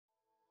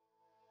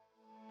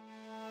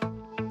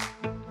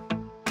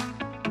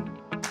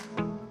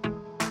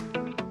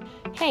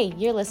Hey,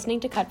 you're listening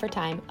to Cut for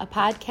Time, a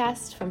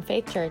podcast from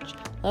Faith Church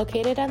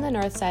located on the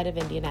north side of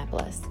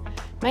Indianapolis.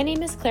 My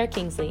name is Claire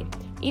Kingsley.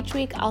 Each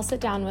week, I'll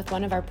sit down with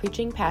one of our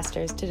preaching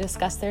pastors to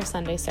discuss their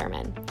Sunday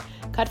sermon.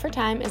 Cut for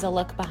Time is a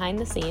look behind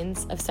the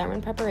scenes of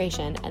sermon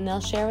preparation, and they'll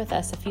share with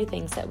us a few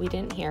things that we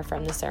didn't hear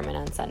from the sermon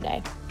on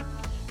Sunday.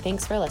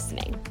 Thanks for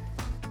listening.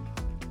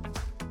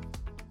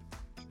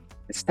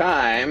 It's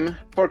time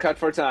for Cut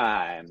for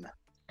Time.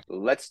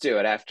 Let's do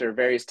it. After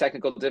various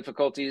technical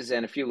difficulties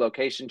and a few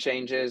location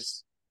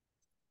changes,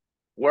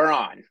 we're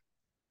on.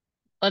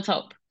 Let's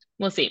hope.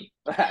 We'll see.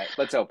 All right,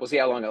 let's hope. We'll see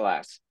how long it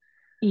lasts.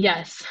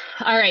 Yes.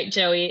 All right,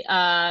 Joey.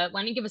 Why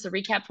don't you give us a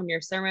recap from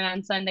your sermon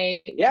on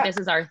Sunday? Yeah. This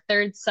is our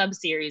third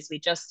sub-series we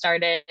just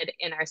started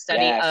in our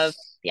study of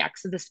the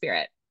Acts of the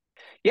Spirit.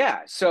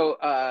 Yeah. So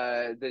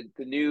the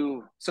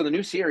new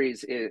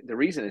series, the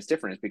reason it's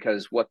different is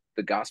because what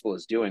the gospel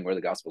is doing, where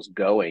the gospel is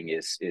going,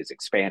 is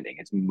expanding.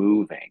 It's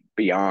moving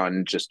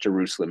beyond just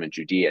Jerusalem and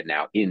Judea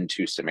now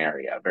into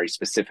Samaria. Very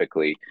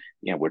specifically,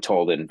 we're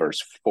told in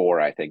verse 4,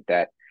 I think,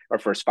 that, or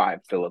verse 5,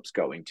 Philip's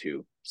going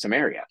to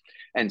Samaria.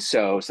 And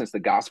so since the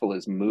gospel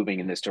is moving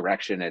in this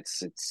direction,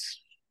 it's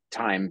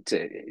time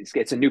to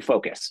it's a new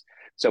focus.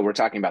 So we're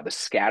talking about the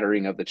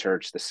scattering of the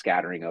church, the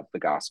scattering of the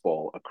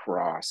gospel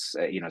across,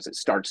 as it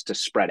starts to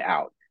spread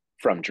out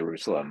from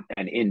Jerusalem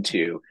and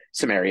into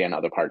Samaria and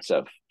other parts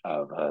of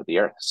the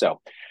earth.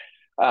 So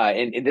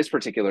in this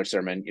particular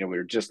sermon, we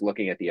were just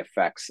looking at the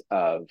effects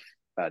of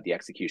the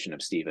execution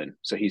of Stephen.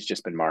 So he's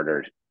just been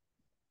martyred.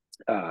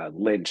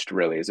 Lynched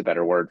really is a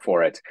better word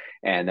for it.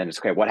 And then it's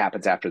okay, what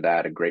happens after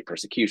that? A great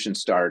persecution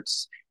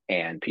starts.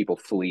 And people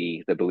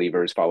flee, the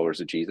believers, followers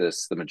of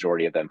Jesus, the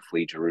majority of them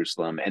flee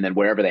Jerusalem. And then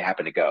wherever they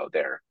happen to go,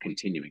 they're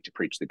continuing to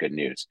preach the good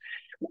news,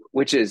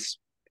 which is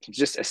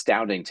just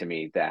astounding to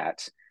me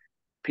that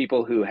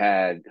people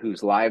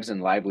whose lives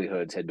and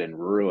livelihoods had been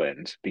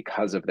ruined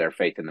because of their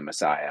faith in the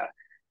Messiah,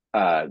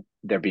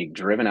 they're being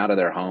driven out of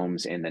their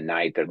homes in the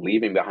night. They're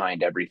leaving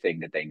behind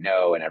everything that they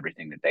know and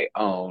everything that they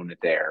own.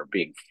 They're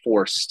being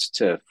forced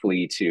to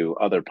flee to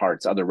other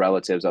parts, other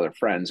relatives, other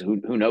friends,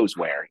 who knows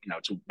where,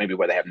 to maybe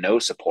where they have no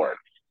support.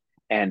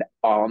 And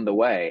on the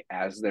way,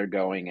 as they're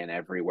going and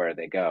everywhere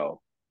they go,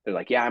 they're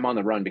like, yeah, I'm on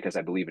the run because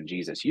I believe in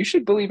Jesus. You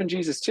should believe in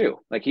Jesus too.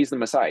 Like, he's the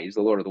Messiah. He's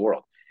the Lord of the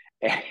world.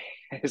 And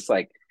it's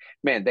like,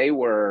 man, they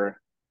were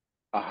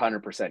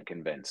 100%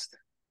 convinced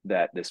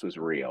that this was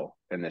real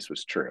and this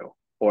was true,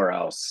 or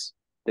else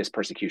this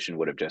persecution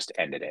would have just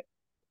ended it.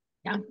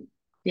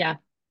 Yeah.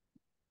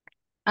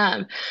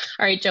 All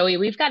right, Joey,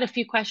 we've got a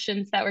few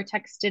questions that were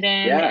texted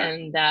in,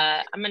 and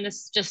I'm going to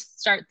just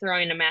start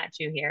throwing them at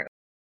you here.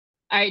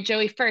 All right,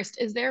 Joey,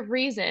 first, is there a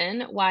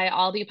reason why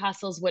all the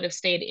apostles would have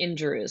stayed in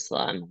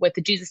Jerusalem? With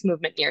the Jesus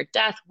movement near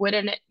death,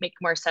 wouldn't it make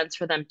more sense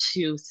for them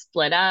to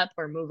split up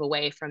or move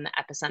away from the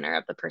epicenter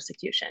of the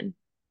persecution?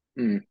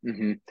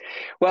 Mm-hmm.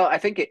 Well, I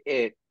think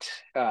it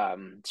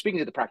speaking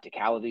to the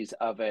practicalities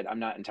of it, I'm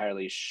not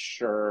entirely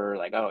sure,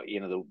 like,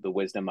 the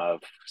wisdom of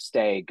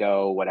stay,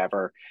 go,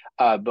 whatever.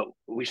 But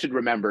we should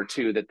remember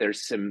too that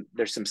there's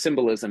some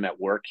symbolism at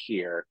work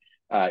here.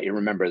 You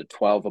remember the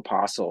 12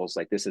 apostles,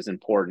 like, this is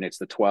important. It's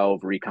the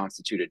 12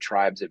 reconstituted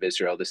tribes of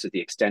Israel. This is the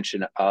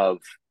extension of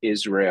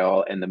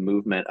Israel and the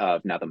movement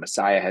of, now the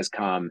Messiah has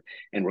come,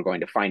 and we're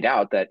going to find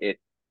out that it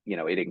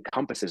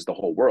encompasses the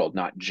whole world,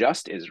 not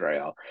just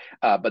Israel.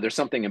 But there's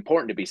something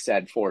important to be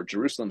said for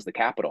Jerusalem's the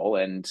capital.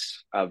 And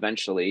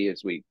eventually,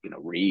 as we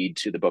read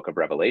to the book of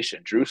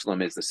Revelation,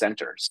 Jerusalem is the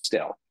center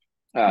still.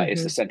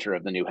 It's the center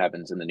of the new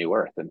heavens and the new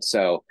earth. And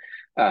so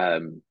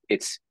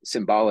it's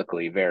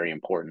symbolically very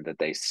important that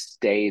they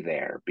stay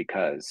there,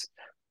 because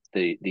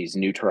these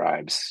new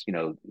tribes,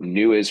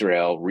 new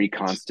Israel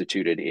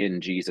reconstituted in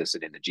Jesus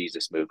and in the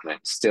Jesus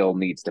movement, still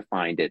needs to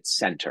find its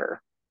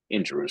center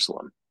in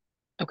Jerusalem.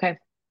 Okay.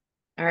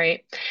 All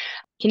right.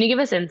 Can you give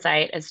us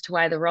insight as to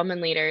why the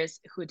Roman leaders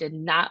who did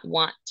not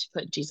want to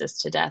put Jesus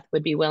to death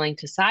would be willing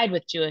to side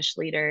with Jewish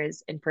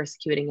leaders in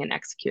persecuting and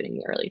executing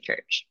the early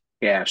church?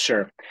 Yeah,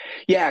 sure.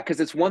 Yeah,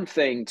 because it's one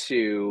thing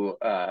to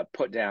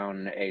put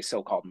down a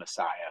so-called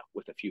Messiah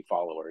with a few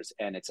followers,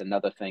 and it's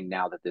another thing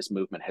now that this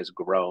movement has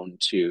grown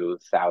to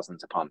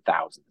thousands upon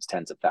thousands,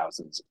 tens of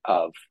thousands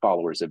of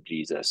followers of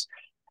Jesus.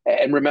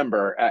 And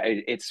remember,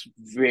 it's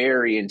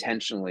very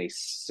intentionally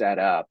set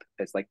up.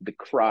 It's like the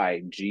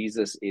cry,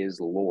 Jesus is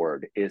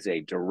Lord, is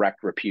a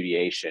direct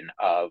repudiation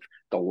of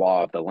the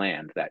law of the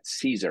land, that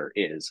Caesar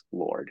is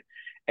Lord.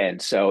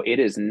 And so it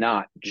is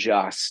not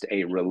just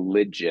a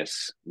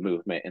religious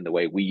movement in the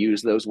way we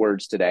use those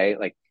words today.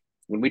 Like,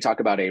 when we talk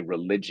about a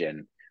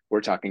religion,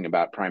 we're talking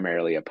about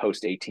primarily a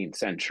post-18th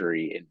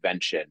century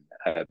invention,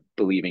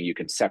 believing you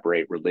can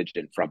separate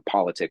religion from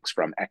politics,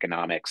 from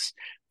economics,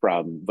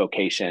 from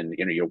vocation,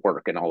 your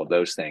work, and all of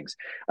those things.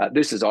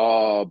 This is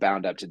all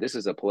bound up to, this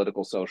is a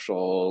political,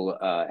 social,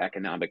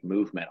 economic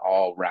movement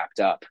all wrapped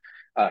up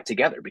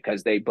together,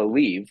 because they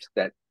believed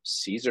that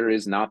Caesar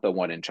is not the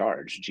one in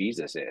charge,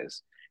 Jesus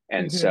is.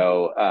 And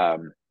so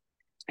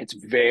it's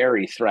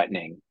very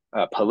threatening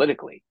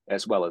politically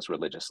as well as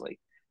religiously.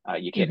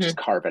 You can't Hmm. just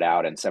carve it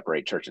out and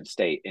separate church and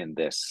state in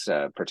this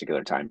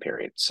particular time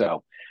period.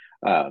 So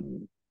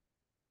um,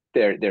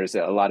 there's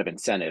a lot of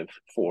incentive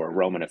for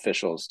Roman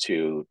officials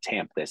to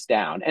tamp this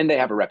down, and they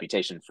have a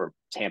reputation for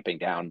tamping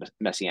down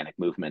messianic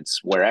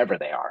movements wherever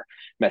they are,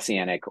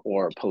 messianic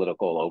or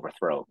political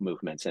overthrow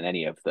movements in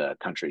any of the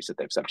countries that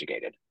they've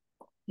subjugated.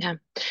 Yeah.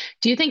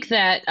 Do you think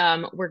that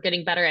we're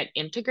getting better at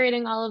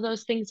integrating all of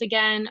those things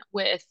again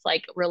with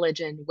like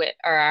religion, with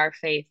or our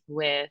faith,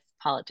 with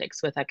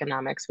politics, with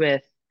economics,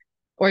 with,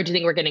 or do you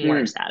think we're getting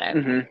worse at it?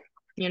 Mm-hmm.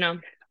 You know?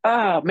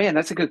 Oh man,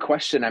 that's a good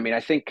question. I mean,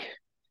 I think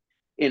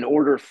in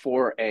order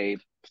for a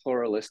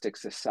pluralistic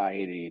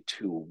society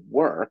to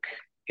work,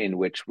 in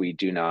which we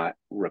do not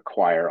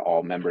require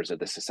all members of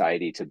the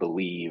society to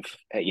believe,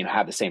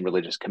 have the same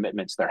religious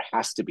commitments, there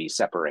has to be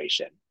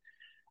separation.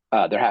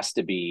 There has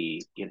to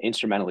be,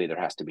 instrumentally, there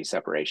has to be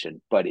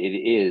separation, but it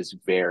is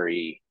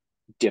very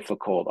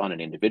difficult on an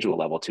individual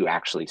level to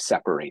actually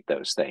separate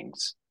those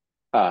things.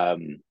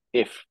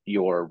 If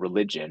your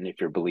religion,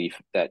 if your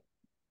belief that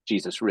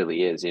Jesus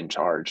really is in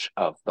charge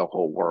of the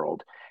whole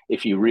world,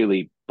 if you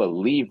really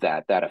believe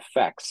that, that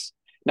affects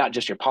not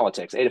just your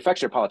politics, it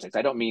affects your politics.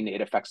 I don't mean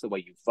it affects the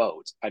way you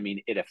vote. I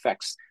mean, it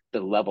affects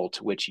the level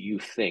to which you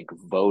think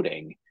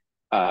voting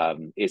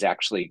is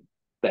actually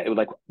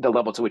like the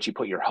level to which you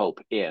put your hope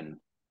in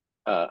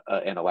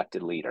an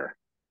elected leader.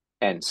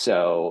 And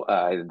so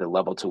the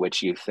level to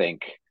which you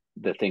think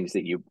the things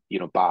that you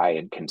buy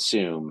and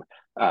consume,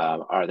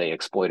 are they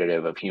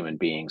exploitative of human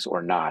beings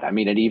or not? I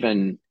mean,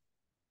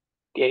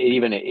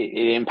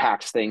 it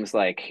impacts things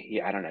like,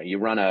 I don't know, you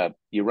run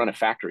a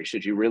factory.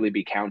 Should you really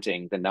be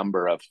counting the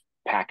number of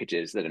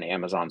packages that an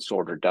Amazon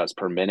sorter does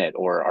per minute,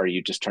 or are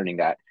you just turning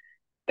that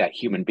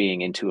human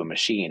being into a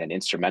machine and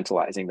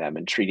instrumentalizing them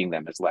and treating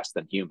them as less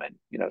than human?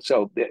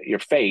 So your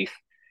faith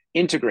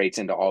integrates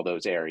into all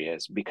those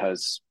areas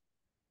because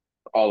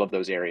all of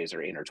those areas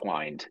are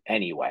intertwined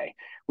anyway.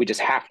 We just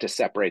have to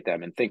separate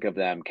them and think of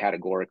them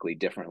categorically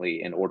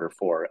differently in order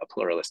for a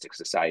pluralistic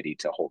society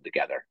to hold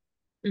together.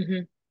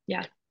 Hmm.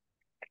 Yeah.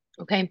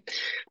 Okay.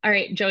 All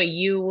right, Joey,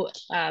 you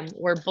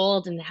were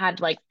bold and had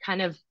like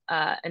kind of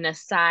an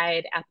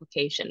aside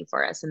application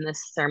for us in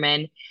this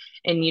sermon.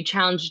 And you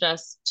challenged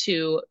us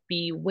to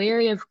be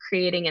wary of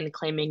creating and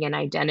claiming an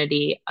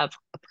identity of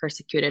a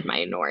persecuted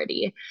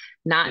minority,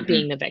 not Mm-hmm.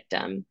 being the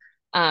victim.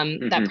 That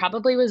Mm-hmm.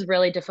 probably was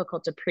really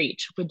difficult to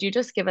preach. Would you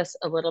just give us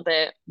a little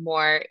bit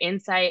more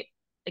insight,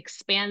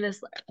 expand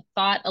this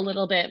thought a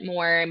little bit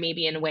more,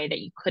 maybe in a way that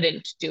you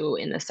couldn't do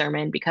in the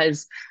sermon?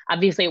 Because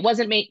obviously it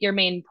wasn't your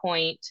main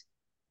point,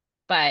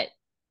 but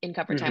in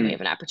cover time, we Mm-hmm.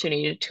 have an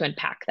opportunity to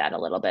unpack that a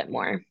little bit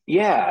more.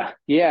 Yeah,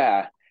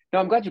 yeah. No,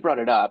 I'm glad you brought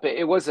it up.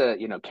 It was a,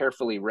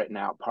 carefully written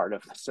out part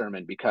of the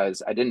sermon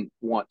because I didn't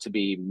want to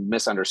be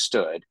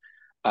misunderstood,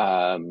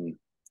 um,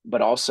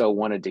 but also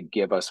wanted to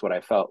give us what I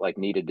felt like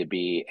needed to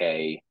be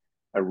a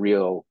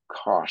real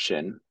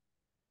caution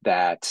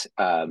that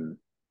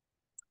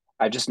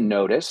I just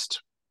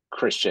noticed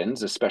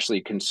Christians,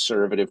 especially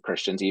conservative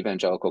Christians,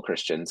 evangelical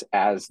Christians,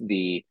 as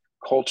the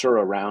culture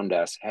around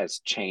us has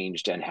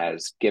changed and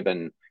has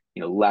given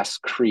less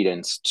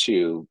credence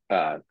to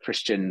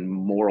Christian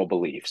moral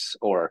beliefs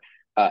or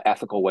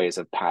ethical ways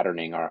of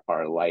patterning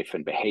our life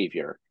and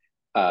behavior,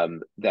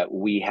 that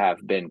we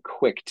have been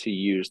quick to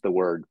use the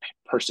word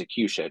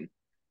persecution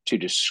to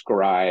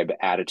describe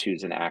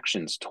attitudes and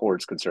actions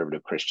towards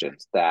conservative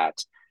Christians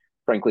that,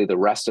 frankly, the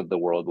rest of the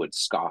world would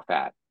scoff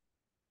at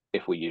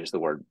if we use the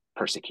word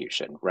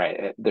persecution,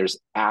 right? There's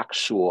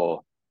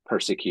actual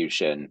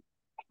persecution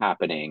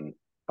happening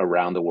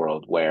around the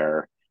world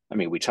where, I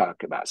mean, we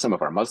talk about some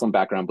of our Muslim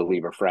background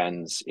believer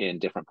friends in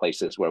different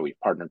places where we've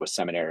partnered with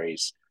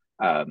seminaries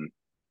um,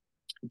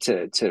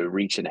 to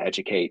reach and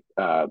educate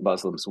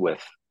Muslims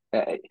with.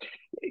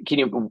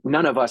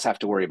 None of us have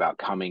to worry about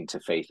coming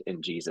to faith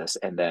in Jesus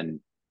and then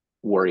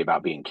worry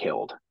about being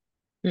killed,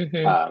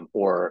 Mm-hmm.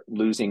 or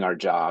losing our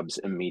jobs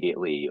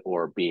immediately,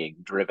 or being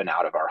driven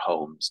out of our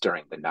homes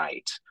during the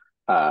night,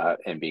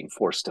 and being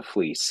forced to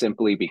flee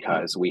simply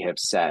because we have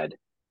said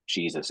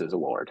Jesus is a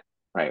Lord,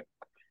 right?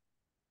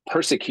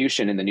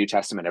 Persecution in the New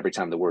Testament, every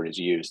time the word is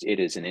used, it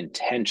is an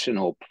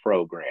intentional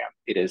program.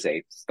 It is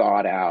a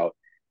thought out,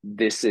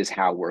 this is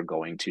how we're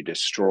going to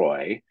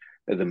destroy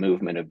the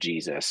movement of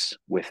Jesus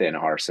within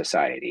our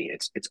society.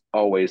 It's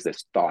always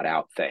this thought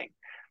out thing.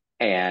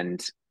 And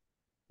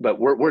but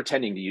we're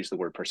tending to use the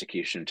word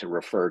persecution to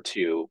refer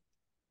to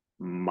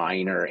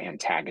minor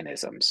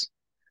antagonisms,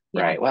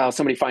 Yeah. right? Well,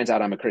 somebody finds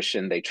out I'm a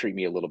Christian, they treat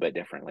me a little bit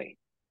differently.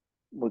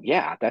 Well,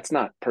 yeah, that's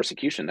not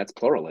persecution, that's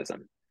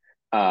pluralism.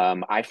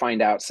 I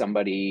find out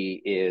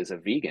somebody is a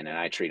vegan and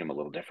I treat them a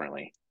little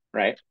differently,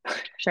 right?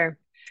 Sure.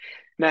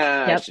 Nah,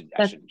 I Yep. should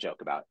I shouldn't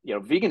joke about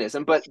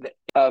veganism, but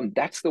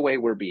that's the way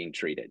we're being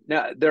treated.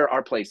 Now, there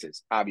are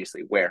places,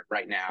 obviously, where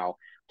right now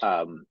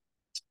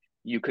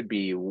you could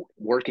be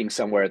working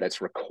somewhere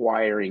that's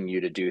requiring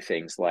you to do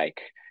things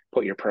like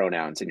put your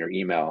pronouns in your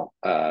email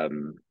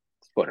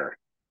footer,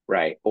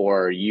 right?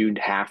 Or you'd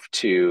have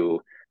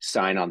to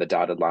sign on the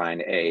dotted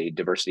line a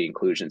diversity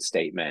inclusion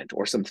statement,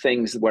 or some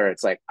things where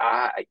it's like,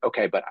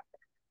 okay, but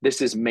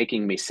this is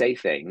making me say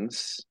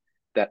things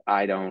that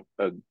I don't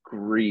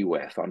agree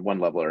with on one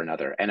level or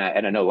another. And I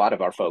know a lot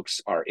of our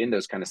folks are in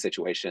those kind of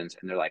situations,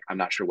 and they're like, I'm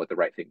not sure what the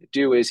right thing to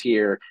do is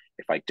here.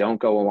 If I don't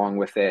go along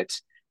with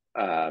it,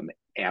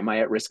 am I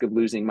at risk of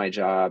losing my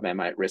job? Am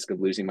I at risk of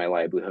losing my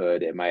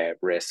livelihood? Am I at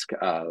risk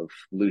of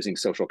losing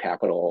social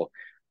capital?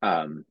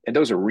 And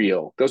those are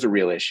real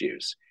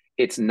issues.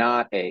 It's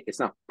not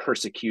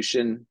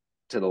persecution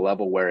to the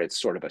level where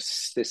it's sort of a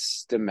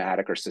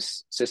systematic or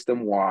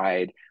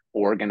system-wide,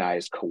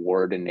 organized,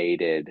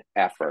 coordinated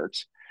effort.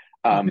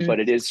 But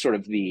it is sort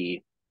of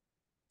the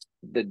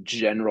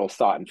general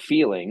thought and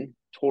feeling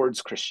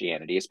towards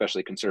Christianity,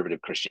 especially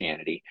conservative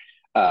Christianity,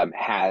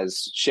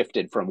 has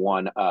shifted from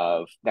one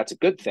of that's a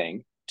good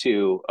thing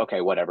to,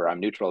 okay, whatever, I'm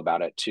neutral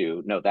about it,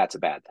 to no, that's a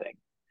bad thing.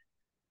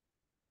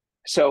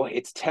 So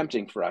it's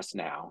tempting for us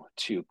now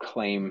to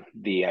claim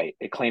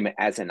it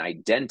as an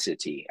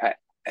identity.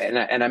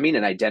 And I mean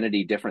an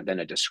identity different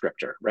than a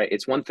descriptor, right?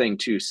 It's one thing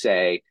to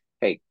say,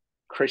 hey,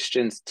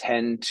 Christians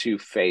tend to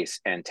face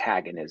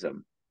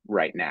antagonism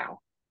right now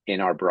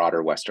in our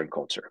broader Western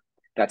culture.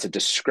 That's a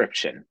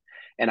description.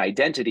 And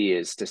identity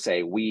is to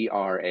say we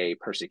are a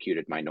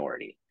persecuted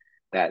minority,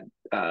 that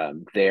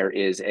there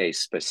is a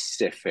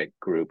specific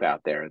group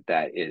out there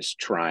that is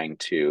trying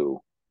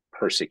to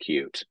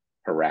persecute,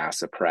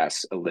 harass,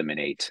 oppress,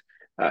 eliminate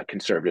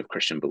conservative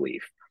Christian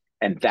belief.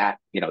 And that,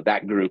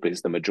 that group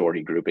is the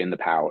majority group in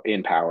power,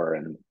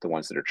 and the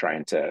ones that are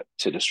trying to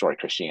destroy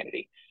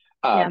Christianity.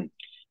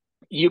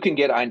 You can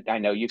get, I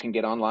know you can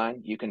get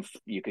online, you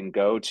can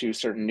go to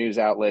certain news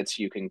outlets,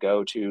 you can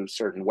go to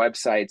certain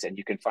websites, and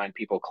you can find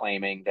people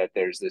claiming that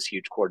there's this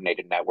huge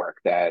coordinated network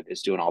that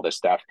is doing all this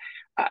stuff.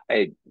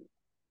 If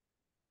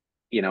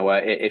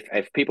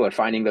people are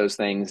finding those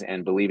things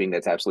and believing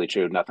that's absolutely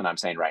true, nothing I'm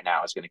saying right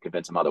now is going to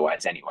convince them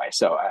otherwise anyway.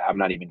 So I'm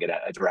not even going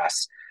to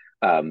address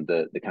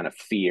the kind of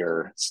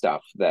fear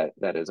stuff that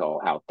is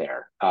all out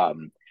there.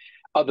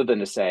 Other than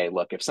to say,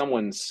 look, if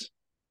someone's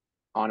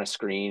on a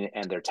screen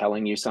and they're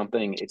telling you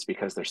something, it's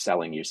because they're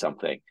selling you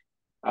something.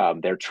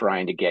 They're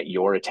trying to get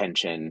your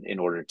attention in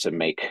order to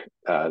make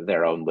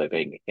their own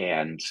living.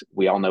 And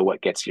we all know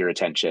what gets your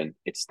attention.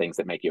 It's things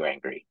that make you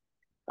angry.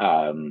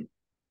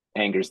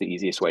 Anger is the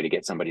easiest way to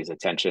get somebody's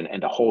attention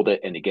and to hold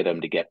it and to get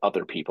them to get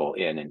other people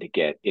in and to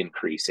get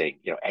increasing,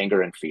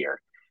 anger and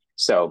fear.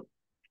 So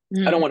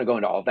I don't want to go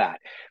into all that,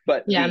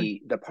 but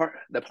the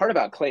part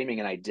about claiming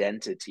an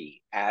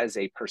identity as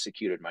a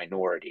persecuted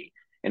minority,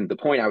 and the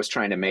point I was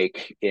trying to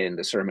make in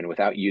the sermon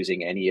without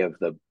using any of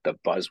the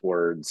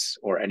buzzwords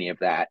or any of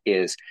that,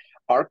 is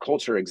our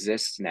culture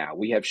exists now.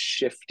 We have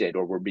shifted,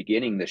 or we're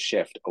beginning the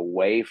shift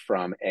away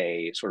from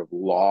a sort of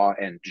law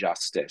and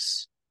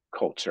justice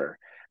culture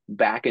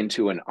back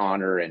into an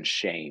honor and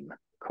shame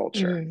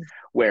culture,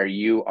 where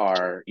you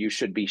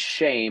should be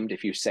shamed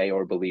if you say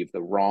or believe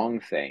the wrong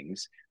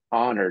things,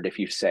 honored if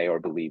you say or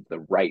believe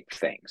the right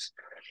things.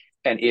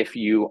 And if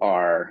you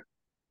are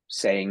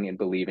saying and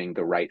believing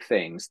the right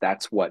things,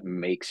 that's what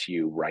makes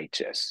you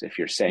righteous. If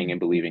you're saying and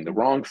believing the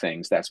wrong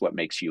things, that's what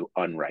makes you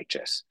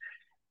unrighteous.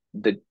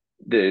 The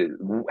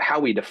how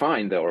we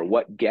define, though, or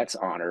what gets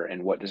honor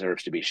and what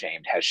deserves to be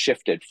shamed has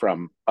shifted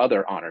from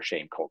other honor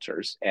shame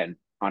cultures and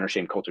honor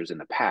shame cultures in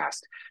the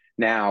past.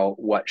 Now,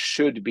 what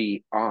should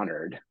be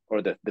honored,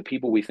 or the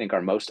people we think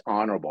are most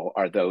honorable,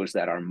 are those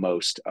that are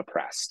most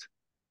oppressed,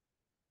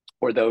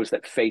 or those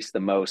that face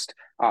the most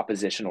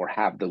opposition or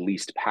have the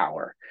least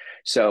power.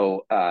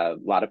 So a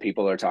lot of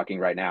people are talking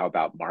right now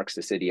about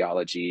Marxist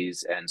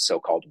ideologies and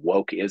so-called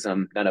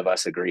wokeism. None of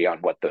us agree on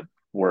what the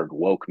word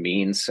woke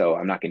means, so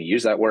I'm not going to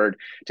use that word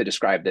to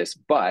describe this.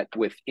 But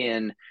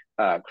within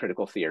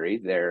critical theory,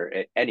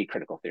 any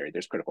critical theory,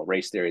 there's critical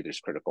race theory,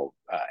 there's critical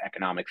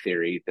economic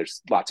theory,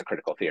 there's lots of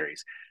critical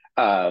theories.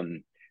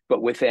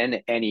 But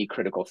within any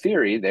critical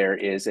theory, there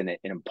is an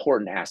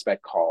important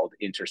aspect called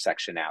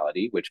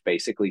intersectionality, which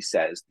basically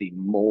says the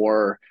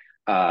more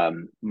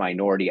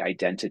minority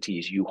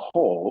identities you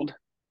hold,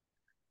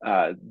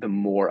 the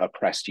more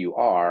oppressed you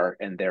are.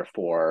 And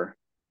therefore,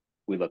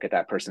 we look at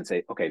that person and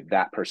say, okay,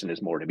 that person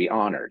is more to be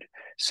honored.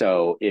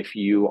 So if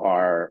you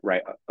are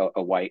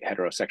a white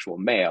heterosexual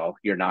male,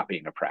 you're not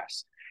being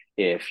oppressed.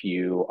 If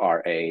you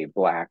are a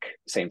Black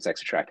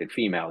same-sex attracted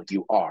female,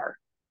 you are,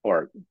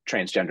 or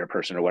transgender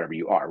person or whatever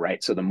you are,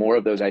 right? So the more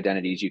of those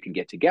identities you can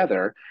get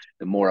together,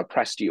 the more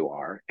oppressed you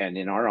are. And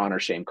in our honor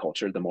shame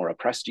culture, the more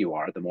oppressed you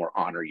are, the more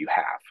honor you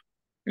have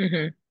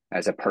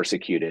as a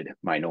persecuted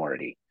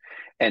minority.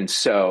 And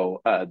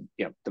so,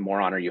 the more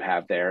honor you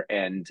have there.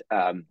 And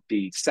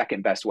the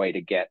second best way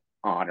to get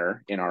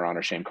honor in our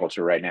honor shame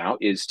culture right now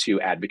is to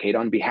advocate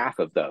on behalf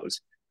of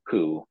those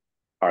who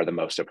are the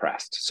most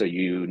oppressed. So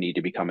you need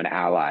to become an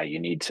ally. You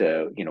need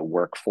to,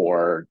 work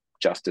for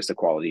justice,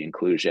 equality,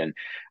 inclusion,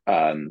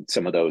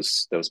 some of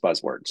those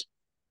buzzwords.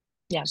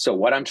 Yeah. So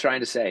what I'm trying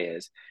to say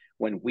is,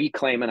 when we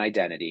claim an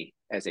identity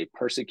as a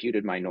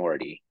persecuted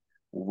minority,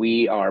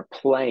 we are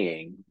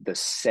playing the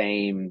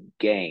same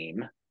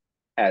game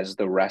as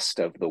the rest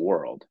of the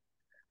world.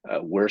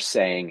 We're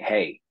saying,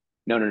 hey,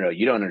 no,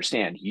 you don't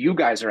understand. You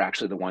guys are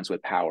actually the ones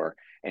with power,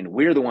 and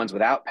we're the ones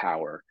without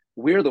power.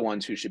 We're the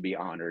ones who should be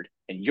honored,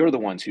 and you're the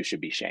ones who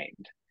should be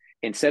shamed.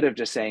 Instead of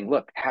just saying,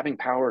 look, having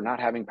power, not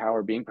having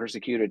power, being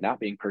persecuted,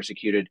 not being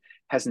persecuted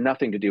has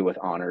nothing to do with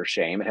honor or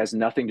shame. It has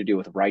nothing to do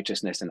with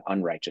righteousness and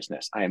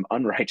unrighteousness. I am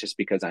unrighteous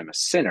because I'm a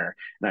sinner,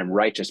 and I'm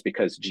righteous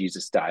because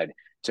Jesus died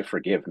to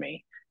forgive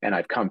me, and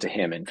I've come to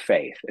him in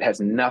faith. It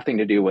has nothing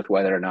to do with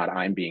whether or not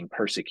I'm being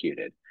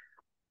persecuted.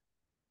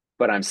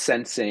 But I'm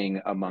sensing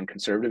among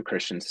conservative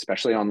Christians,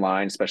 especially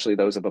online, especially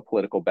those of a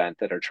political bent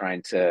that are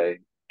trying to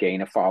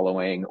gain a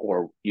following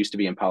or used to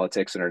be in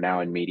politics and are now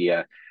in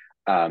media,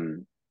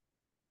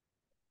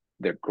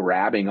 they're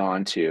grabbing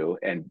onto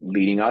and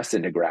leading us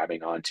into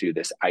grabbing onto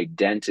this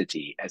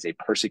identity as a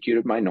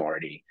persecuted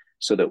minority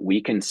so that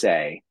we can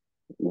say,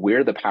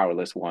 we're the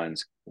powerless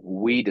ones,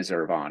 we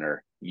deserve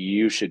honor,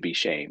 you should be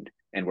shamed.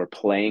 And we're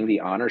playing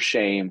the honor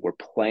shame, we're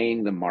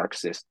playing the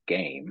Marxist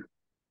game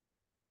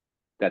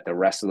that the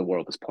rest of the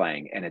world is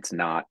playing, and it's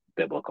not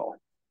biblical.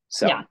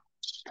 So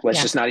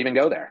let's just not even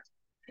go there.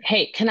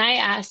 Hey, can I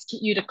ask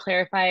you to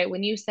clarify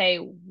when you say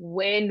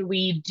when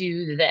we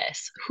do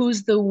this,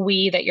 who's the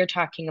we that you're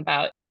talking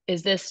about?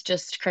 Is this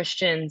just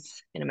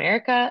Christians in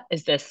America?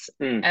 Is this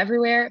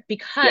everywhere?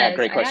 Because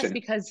great question. I asked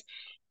because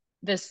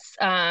this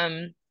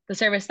the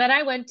service that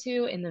I went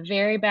to in the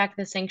very back of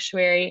the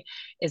sanctuary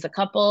is a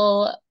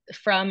couple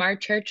from our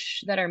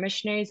church that are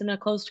missionaries in a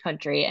closed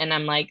country. And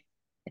I'm like,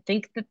 I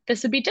think that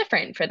this would be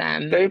different for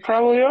them. They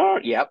probably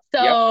are. Yep.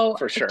 So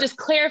for sure. Just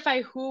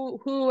clarify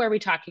who are we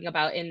talking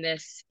about in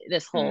this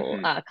whole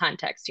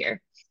context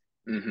here?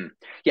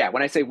 Yeah.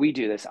 When I say we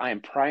do this, I am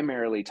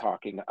primarily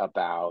talking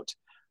about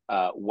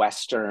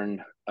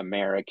Western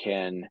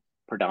American,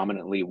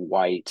 predominantly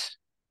white,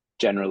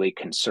 generally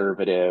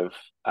conservative,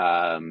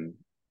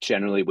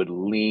 generally would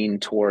lean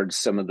towards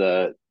some of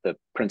the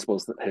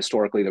principles that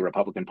historically the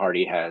Republican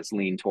Party has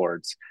leaned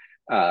towards.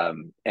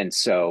 And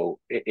so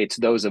it's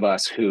those of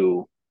us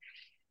who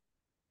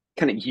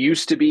kind of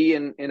used to be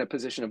in a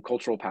position of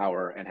cultural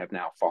power and have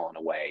now fallen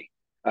away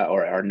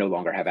or are no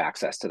longer have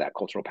access to that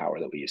cultural power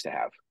that we used to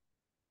have.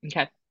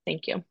 Okay.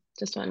 Thank you.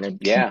 Just wanted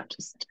to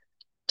just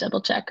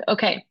double check.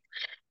 Okay.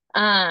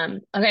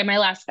 Okay. My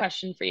last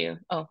question for you.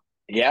 Oh,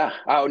 yeah.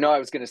 Oh, no, I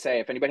was going to say,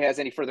 if anybody has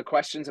any further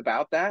questions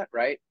about that,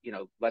 right,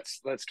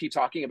 let's keep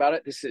talking about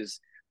it. This is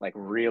like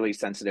really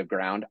sensitive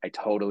ground. I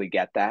totally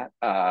get that.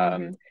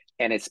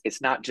 And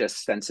it's not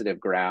just sensitive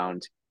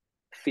ground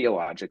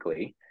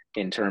theologically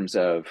in terms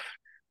of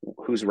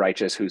who's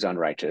righteous, who's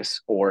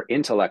unrighteous, or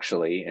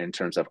intellectually in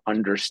terms of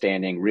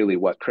understanding really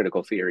what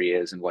critical theory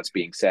is and what's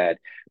being said,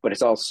 but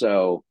it's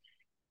also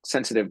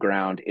sensitive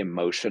ground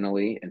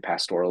emotionally and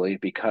pastorally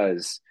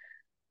because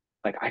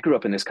like I grew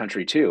up in this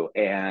country too,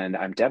 and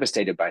I'm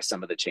devastated by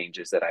some of the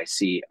changes that I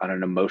see on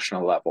an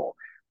emotional level,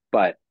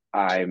 but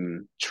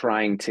I'm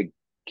trying to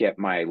get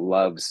my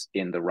loves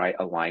in the right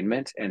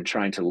alignment and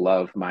trying to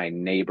love my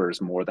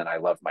neighbors more than I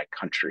love my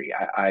country.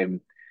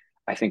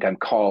 I think I'm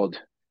called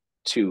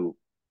to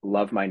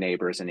love my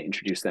neighbors and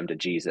introduce them to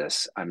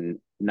Jesus.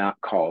 I'm not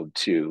called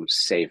to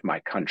save my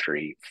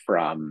country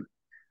from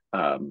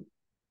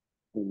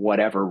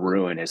whatever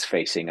ruin is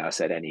facing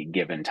us at any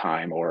given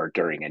time or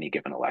during any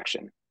given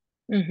election.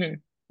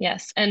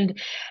 Yes. And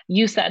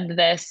you said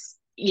this,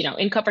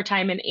 in cover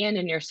time and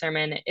in your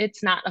sermon,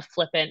 it's not a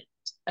flippant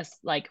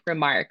like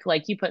remark.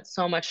 Like you put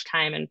so much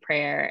time and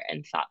prayer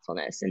and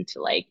thoughtfulness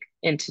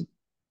into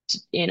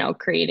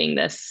creating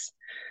this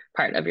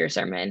part of your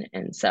sermon.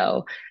 And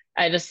so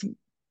I just,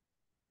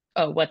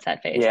 oh, what's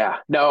that face? Yeah,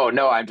 no,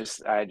 I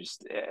just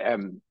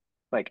am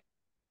like,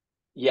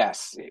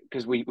 yes,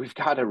 because we've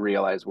got to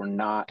realize we're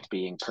not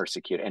being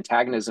persecuted.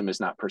 Antagonism is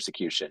not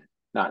persecution,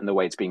 not in the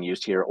way it's being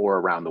used here or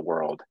around the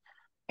world.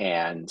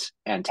 And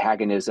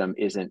antagonism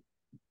isn't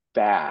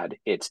bad.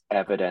 It's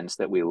evidence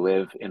that we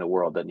live in a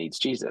world that needs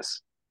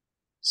Jesus.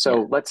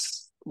 So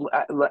let's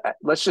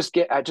just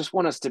I just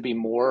want us to be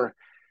more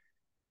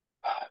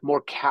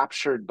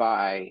captured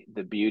by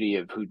the beauty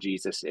of who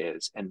Jesus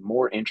is and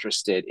more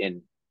interested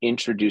in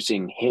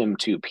introducing him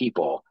to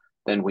people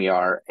than we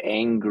are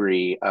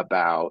angry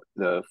about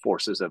the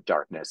forces of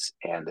darkness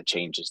and the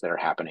changes that are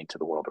happening to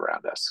the world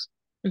around us.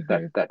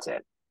 That's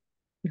it.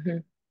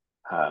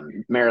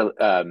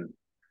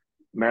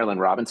 Marilyn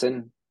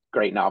Robinson,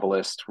 great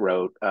novelist,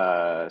 wrote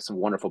some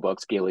wonderful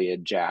books,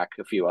 Gilead, Jack,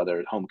 a few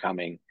other,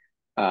 Homecoming.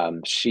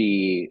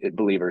 She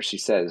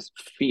says,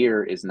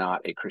 fear is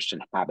not a Christian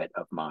habit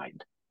of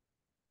mind.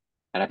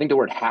 And I think the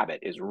word habit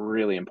is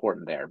really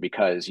important there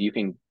because you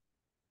can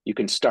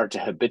start to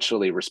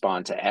habitually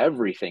respond to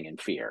everything in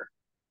fear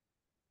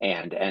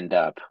and end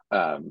up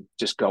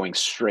just going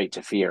straight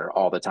to fear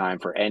all the time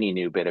for any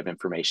new bit of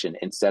information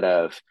instead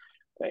of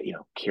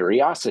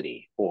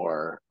curiosity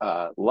or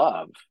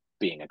love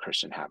being a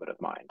Christian habit of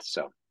mind.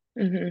 So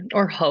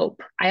or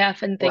hope. I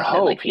often think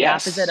that like the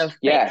opposite of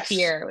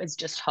fear is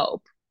just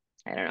hope.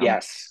 I don't know.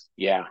 Yes.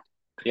 Yeah.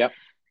 Yep.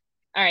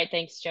 All right.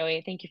 Thanks,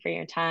 Joey. Thank you for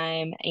your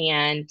time.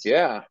 And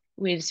yeah,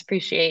 we just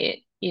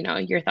appreciate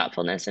your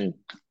thoughtfulness and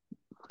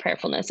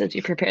prayerfulness as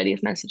you prepare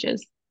these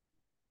messages.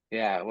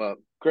 Yeah, well,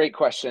 great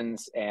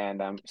questions.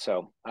 And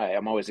so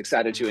I'm always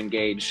excited to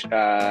engage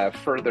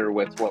further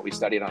with what we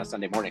studied on a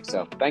Sunday morning.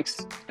 So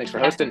thanks for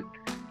hosting.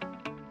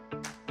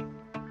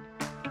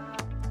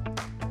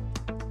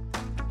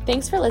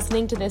 Thanks for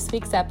listening to this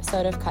week's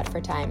episode of Cut for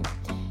Time.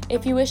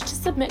 If you wish to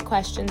submit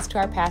questions to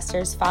our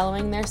pastors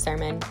following their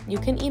sermon, you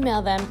can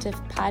email them to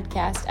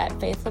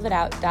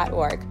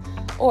podcast@faithliveitout.org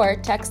or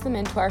text them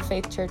into our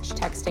Faith Church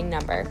texting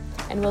number,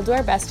 and we'll do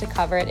our best to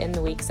cover it in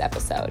the week's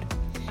episode.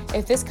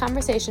 If this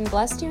conversation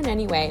blessed you in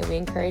any way, we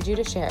encourage you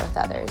to share it with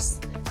others.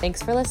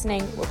 Thanks for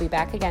listening. We'll be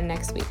back again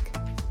next week.